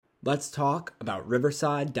Let's talk about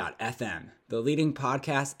Riverside.fm, the leading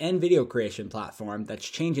podcast and video creation platform that's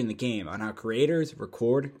changing the game on how creators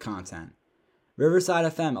record content. Riverside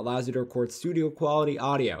FM allows you to record studio quality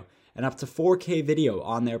audio and up to 4K video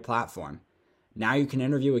on their platform. Now you can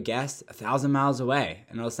interview a guest 1,000 miles away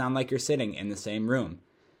and it'll sound like you're sitting in the same room.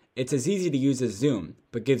 It's as easy to use as Zoom,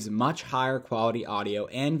 but gives much higher quality audio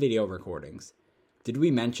and video recordings. Did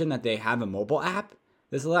we mention that they have a mobile app?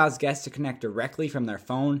 This allows guests to connect directly from their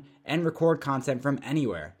phone and record content from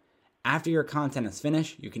anywhere. After your content is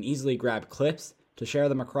finished, you can easily grab clips to share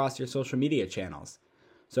them across your social media channels.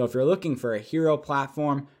 So if you're looking for a hero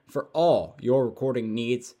platform for all your recording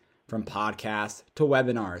needs, from podcasts to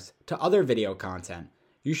webinars to other video content,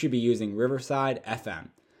 you should be using Riverside FM.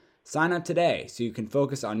 Sign up today so you can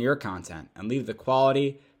focus on your content and leave the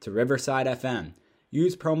quality to Riverside FM.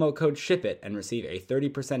 Use promo code SHIPIT and receive a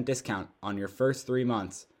 30% discount on your first 3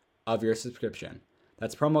 months of your subscription.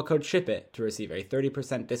 That's promo code SHIPIT to receive a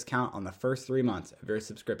 30% discount on the first 3 months of your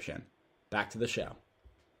subscription. Back to the show.